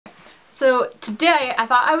So today I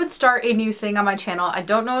thought I would start a new thing on my channel. I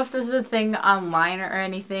don't know if this is a thing online or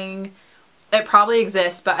anything. It probably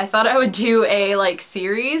exists, but I thought I would do a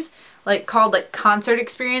series called concert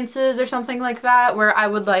experiences or something like that, where I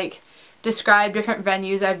would describe different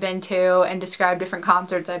venues I've been to and describe different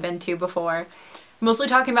concerts I've been to before. Mostly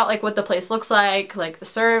talking about what the place looks like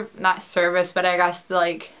the not service, but I guess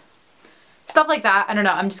stuff like that. I don't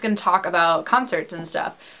know. I'm just going to talk about concerts and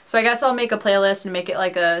stuff. So I guess I'll make a playlist and make it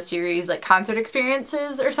a series, concert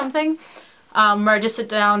experiences or something, where I just sit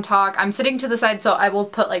down, talk. I'm sitting to the side, so I will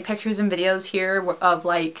put pictures and videos here of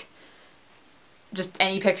just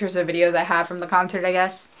any pictures or videos I have from the concert, I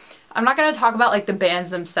guess. I'm not going to talk about the bands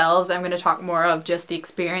themselves. I'm going to talk more of just the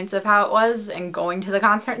experience of how it was and going to the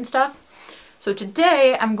concert and stuff. So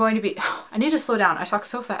today I'm going to be, I need to slow down. I talk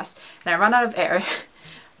so fast and I run out of air.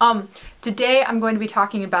 Today I'm going to be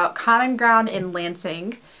talking about Common Ground in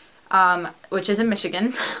Lansing, which is in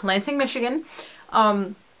Michigan, Lansing, Michigan.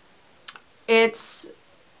 It's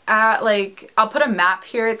at I'll put a map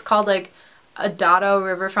here. It's called Adado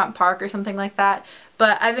Riverfront Park or something like that.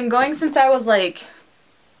 But I've been going since I was 9,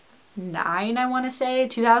 I want to say,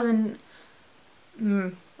 2000, I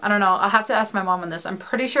don't know. I'll have to ask my mom on this. I'm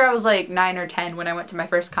pretty sure I was 9 or 10 when I went to my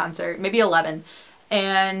first concert, maybe 11.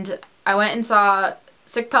 And I went and saw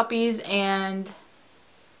Sick Puppies and I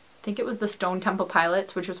think it was the Stone Temple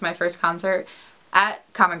Pilots, which was my first concert at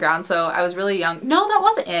Common Ground. So I was really young. No, that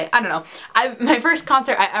wasn't it. I don't know. My first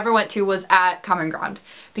concert I ever went to was at Common Ground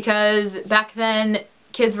because back then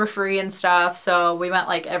kids were free and stuff. So we went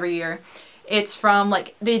every year. It's from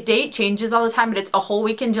the date changes all the time, but it's a whole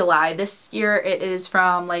week in July. This year it is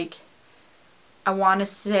from I want to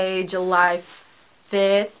say July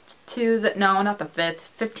 5th to no, not the 5th,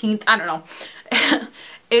 15th, I don't know.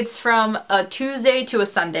 It's from a Tuesday to a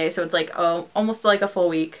Sunday, so it's almost a full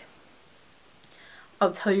week.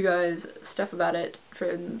 I'll tell you guys stuff about it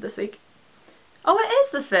for this week. Oh, it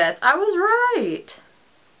is the 5th. I was right.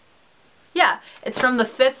 Yeah, it's from the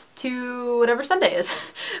 5th to whatever Sunday is.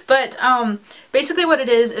 But basically what it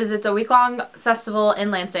is it's a week-long festival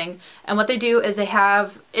in Lansing. And what they do is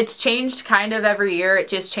it's changed kind of every year. It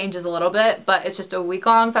just changes a little bit. But it's just a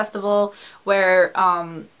week-long festival where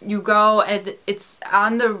you go and it's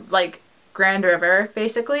on the Grand River,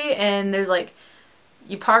 basically. And there's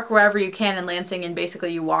you park wherever you can in Lansing and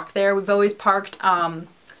basically you walk there. We've always parked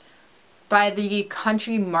by the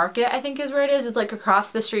Country Market, I think is where it is. It's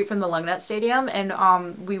across the street from the Lugnet Stadium, and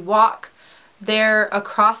we walk there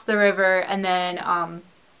across the river, and then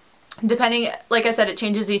depending, like I said, it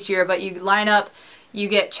changes each year, but you line up, you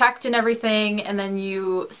get checked and everything, and then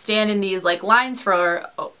you stand in these lines for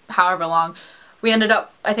however long. We ended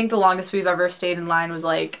up, I think the longest we've ever stayed in line was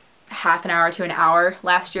half an hour to an hour.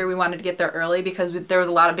 Last year we wanted to get there early because there was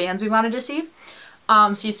a lot of bands we wanted to see.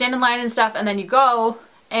 So you stand in line and stuff, and then you go,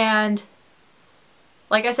 and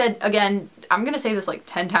like I said, again, I'm going to say this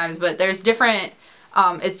 10 times, but there's different,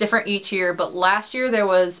 it's different each year. But last year there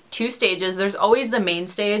was 2 stages. There's always the main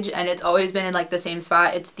stage, and it's always been in the same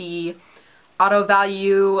spot. It's the Auto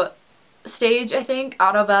Value stage, I think.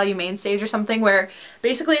 Auto Value main stage or something, where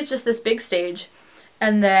basically it's just this big stage.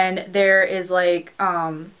 And then there is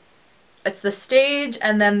it's the stage,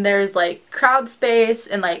 and then there's crowd space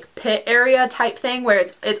and pit area type thing where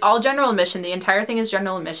it's all general admission. The entire thing is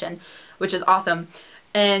general admission, which is awesome.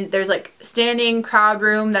 And there's standing crowd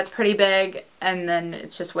room that's pretty big, and then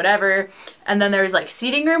it's just whatever. And then there's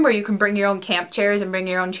seating room where you can bring your own camp chairs and bring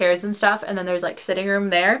your own chairs and stuff. And then there's sitting room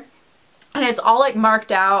there. And it's all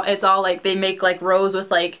marked out. It's all they make rows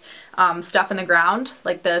with stuff in the ground,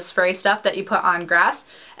 the spray stuff that you put on grass.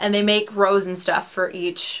 And they make rows and stuff for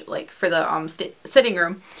each, for the sitting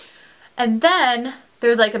room. And then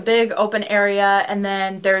there's a big open area, and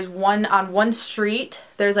then there's on one street,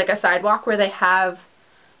 there's a sidewalk where they have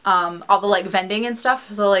all the vending and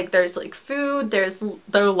stuff. So there's food, there's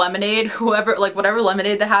the lemonade, whatever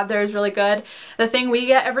lemonade they have there is really good. The thing we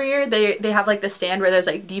get every year, they have the stand where there's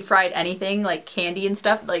deep fried anything, candy and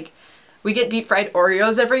stuff. We get deep fried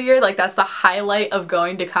Oreos every year. That's the highlight of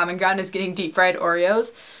going to Common Ground, is getting deep fried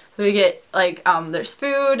Oreos. So we get there's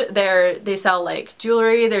food there, they sell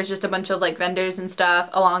jewelry, there's just a bunch of vendors and stuff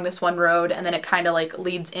along this one road, and then it kind of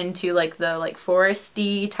leads into the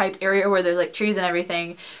foresty type area where there's trees and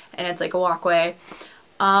everything, and it's a walkway.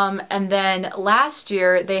 And then last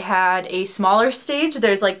year they had a smaller stage.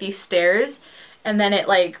 There's these stairs, and then it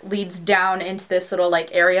leads down into this little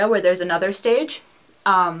area where there's another stage.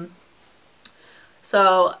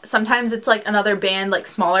 So sometimes it's another band,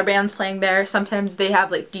 smaller bands playing there. Sometimes they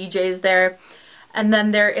have DJs there. And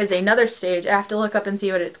then there is another stage. I have to look up and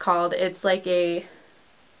see what it's called. It's there's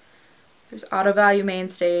Auto Value main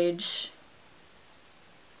stage.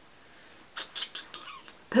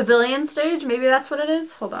 pavilion stage, maybe that's what it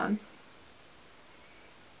is. Hold on.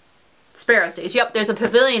 Sparrow stage. Yep, there's a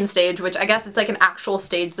pavilion stage, which I guess it's like an actual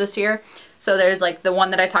stage this year. So there's like the one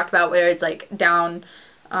that I talked about where it's like down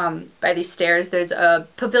by these stairs. There's a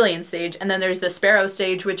pavilion stage, and then there's the Sparrow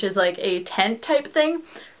stage, which is like a tent type thing.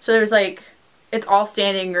 So there's like, it's all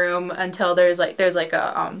standing room until there's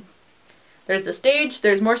the stage,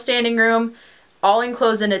 there's more standing room, all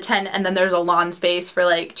enclosed in a tent, and then there's a lawn space for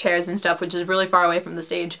like chairs and stuff, which is really far away from the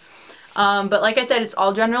stage. But like I said, it's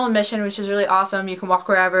all general admission, which is really awesome. You can walk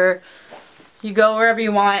wherever, you go wherever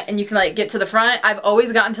you want, and you can like get to the front. I've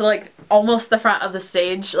always gotten to like almost the front of the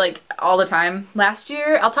stage, like all the time. Last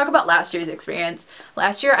year, I'll talk about last year's experience.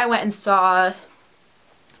 Last year I went and saw,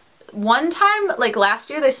 one time, like last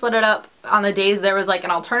year they split it up on the days. There was like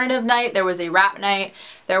an alternative night, there was a rap night,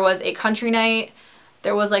 there was a country night,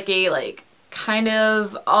 there was like a like kind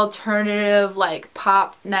of alternative like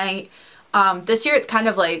pop night. This year it's kind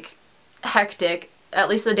of like hectic, at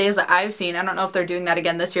least the days that I've seen. I don't know if they're doing that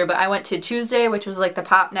again this year, but I went to Tuesday, which was like the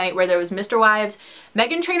pop night, where there was Mr. Wives.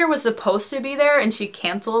 Meghan Trainor was supposed to be there and she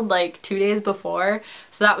canceled like 2 days before,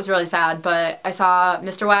 so that was really sad. But I saw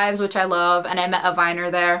Mr. Wives, which I love, and I met a Viner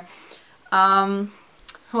there.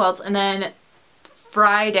 Who else? And then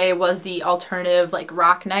Friday was the alternative like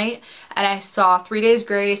rock night, and I saw 3 Days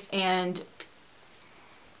Grace. And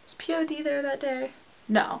was POD there that day?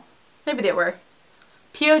 No, maybe they were.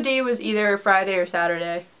 POD was either Friday or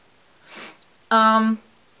Saturday. And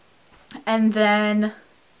then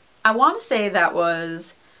I want to say that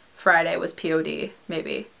was Friday was POD,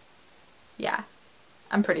 maybe. Yeah,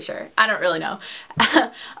 I'm pretty sure. I don't really know.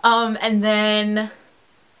 And then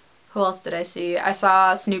who else did I see? I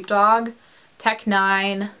saw Snoop Dogg, Tech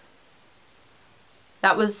Nine.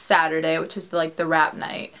 That was Saturday, which was like the rap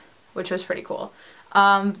night, which was pretty cool.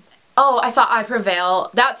 Oh, I saw I Prevail.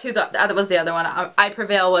 That's who that was the other one. I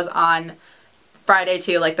Prevail was on Friday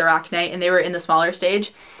too, like the rock night, and they were in the smaller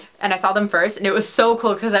stage. And I saw them first, and it was so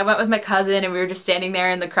cool because I went with my cousin and we were just standing there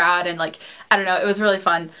in the crowd, and like, I don't know, it was really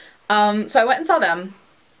fun. So I went and saw them.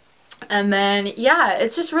 And then, yeah,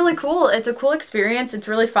 it's just really cool. It's a cool experience. It's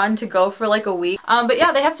really fun to go for like a week. But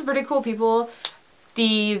yeah, they have some pretty cool people.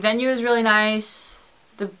 The venue is really nice.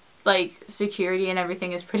 The like security and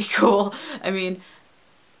everything is pretty cool. I mean,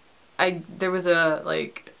 there was a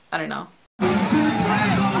like, I don't know.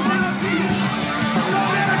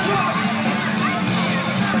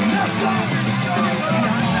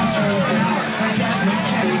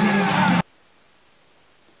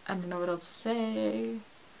 I don't know what else to say.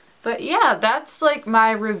 But yeah, that's like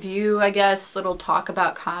my review, I guess, little talk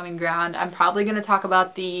about Common Ground. I'm probably going to talk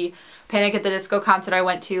about the Panic at the Disco concert I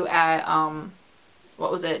went to at,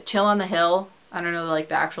 what was it, Chill on the Hill. I don't know like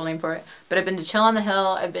the actual name for it, but I've been to Chill on the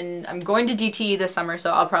Hill. I'm going to DT this summer,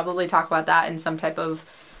 so I'll probably talk about that in some type of,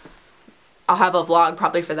 I'll have a vlog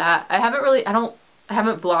probably for that. I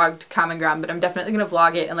haven't vlogged Common Ground, but I'm definitely going to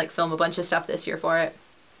vlog it and like film a bunch of stuff this year for it.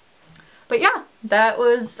 But yeah, that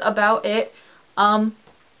was about it.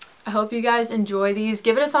 I hope you guys enjoy these.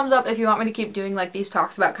 Give it a thumbs up if you want me to keep doing like these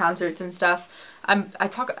talks about concerts and stuff. I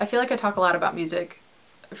feel like I talk a lot about music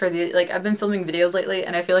for the, like, I've been filming videos lately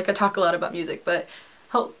and I feel like I talk a lot about music, but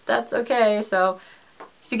hope that's okay. So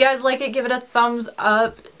if you guys like it, give it a thumbs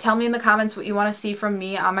up. Tell me in the comments what you want to see from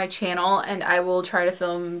me on my channel, and I will try to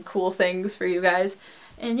film cool things for you guys.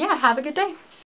 And yeah, have a good day.